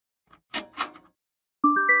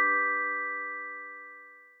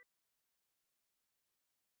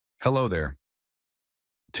Hello there.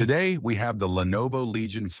 Today we have the Lenovo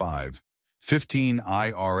Legion 5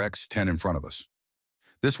 15IRX10 in front of us.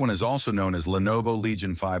 This one is also known as Lenovo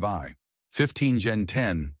Legion 5i 15 Gen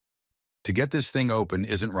 10. To get this thing open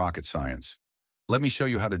isn't rocket science. Let me show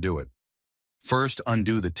you how to do it. First,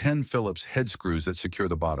 undo the 10 Phillips head screws that secure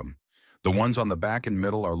the bottom. The ones on the back and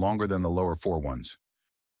middle are longer than the lower 4 ones.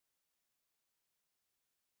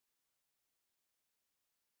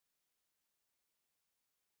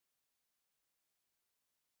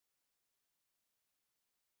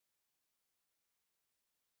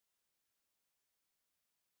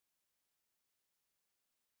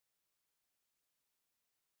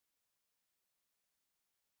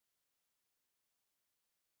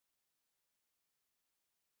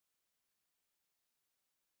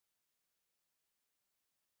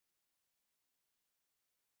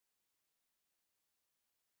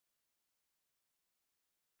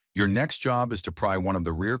 Your next job is to pry one of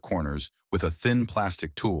the rear corners with a thin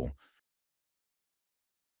plastic tool.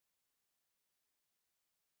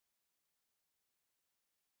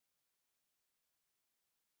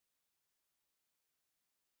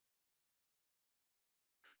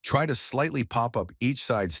 Try to slightly pop up each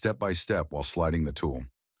side step by step while sliding the tool.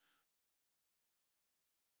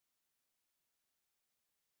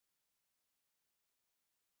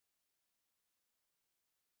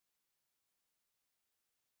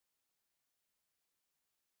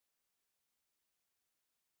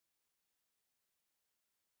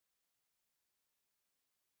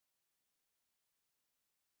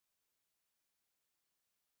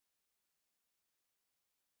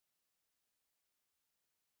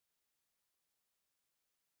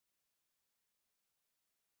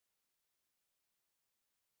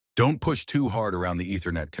 Don't push too hard around the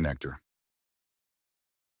Ethernet connector.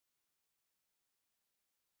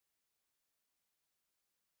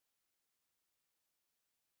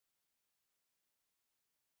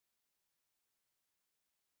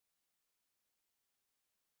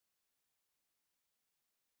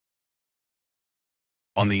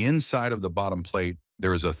 On the inside of the bottom plate,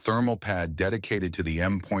 there is a thermal pad dedicated to the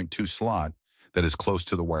M.2 slot that is close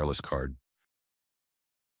to the wireless card.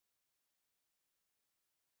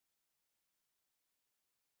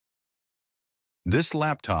 This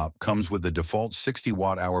laptop comes with the default 60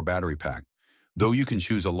 watt-hour battery pack, though you can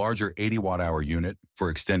choose a larger 80 watt-hour unit for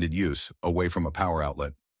extended use away from a power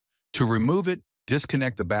outlet. To remove it,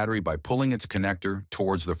 disconnect the battery by pulling its connector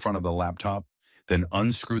towards the front of the laptop, then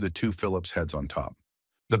unscrew the 2 Phillips heads on top.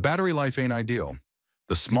 The battery life ain't ideal.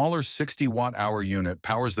 The smaller 60 watt-hour unit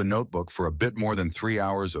powers the notebook for a bit more than 3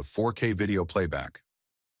 hours of 4K video playback.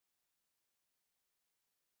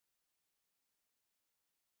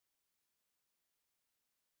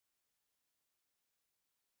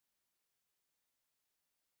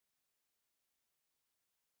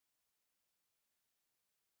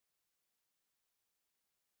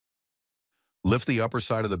 Lift the upper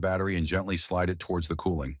side of the battery and gently slide it towards the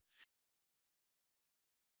cooling.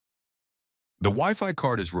 The Wi-Fi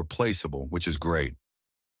card is replaceable, which is great.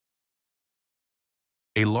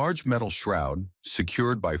 A large metal shroud,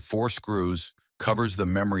 secured by 4 screws, covers the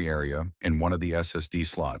memory area in one of the SSD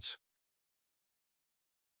slots.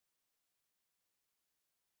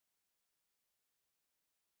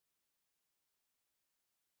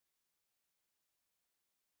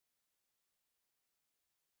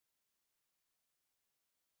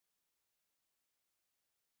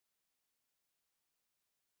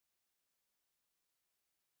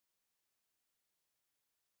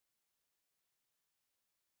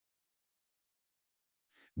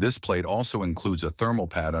 This plate also includes a thermal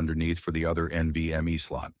pad underneath for the other NVMe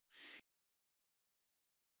slot.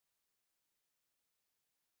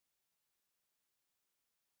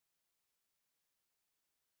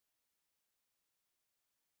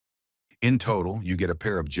 In total, you get a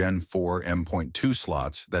pair of Gen 4 M.2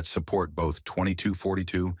 slots that support both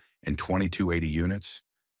 2242 and 2280 units,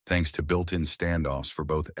 thanks to built-in standoffs for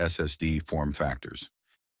both SSD form factors.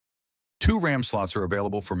 2 RAM slots are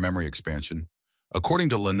available for memory expansion. According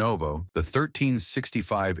to Lenovo, the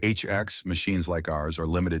 1365HX machines like ours are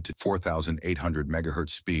limited to 4,800 MHz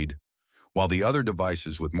speed, while the other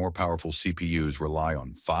devices with more powerful CPUs rely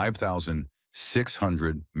on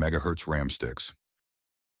 5,600 MHz RAM sticks.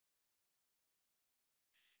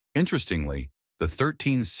 Interestingly, the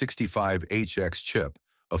 1365HX chip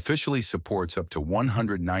officially supports up to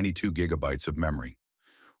 192 gigabytes of memory.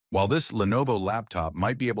 While this Lenovo laptop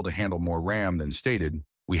might be able to handle more RAM than stated,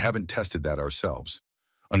 we haven't tested that ourselves.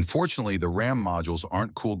 Unfortunately, the RAM modules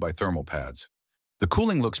aren't cooled by thermal pads. The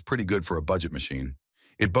cooling looks pretty good for a budget machine.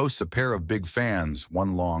 It boasts a pair of big fans,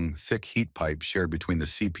 one long, thick heat pipe shared between the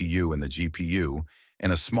CPU and the GPU,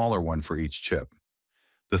 and a smaller one for each chip.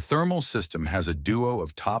 The thermal system has a duo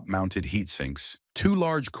of top-mounted heat sinks, two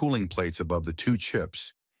large cooling plates above the two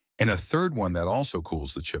chips, and a third one that also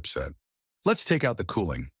cools the chipset. Let's take out the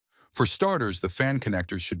cooling. For starters, the fan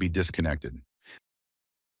connectors should be disconnected.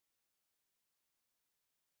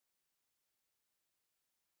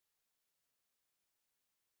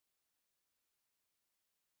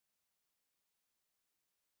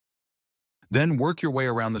 Then work your way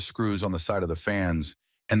around the screws on the side of the fans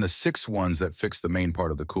and the 6 ones that fix the main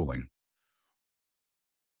part of the cooling.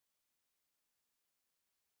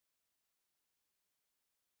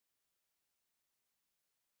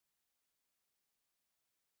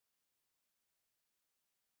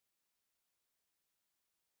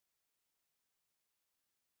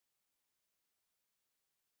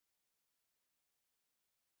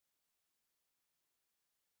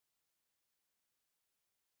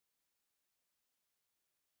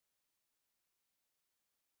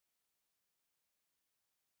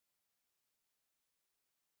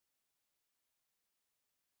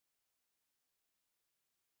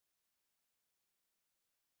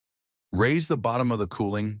 Raise the bottom of the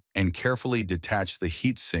cooling and carefully detach the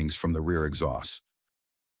heat sinks from the rear exhaust.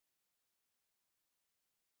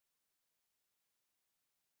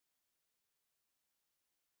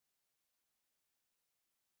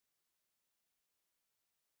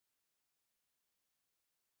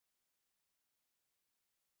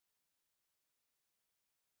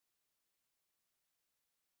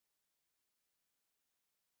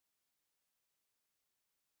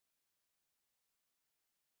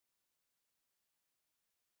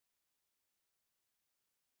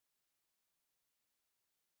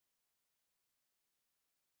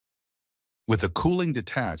 With the cooling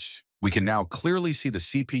detached, we can now clearly see the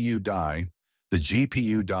CPU die, the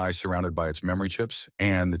GPU die surrounded by its memory chips,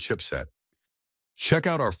 and the chipset. Check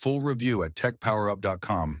out our full review at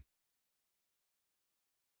techpowerup.com.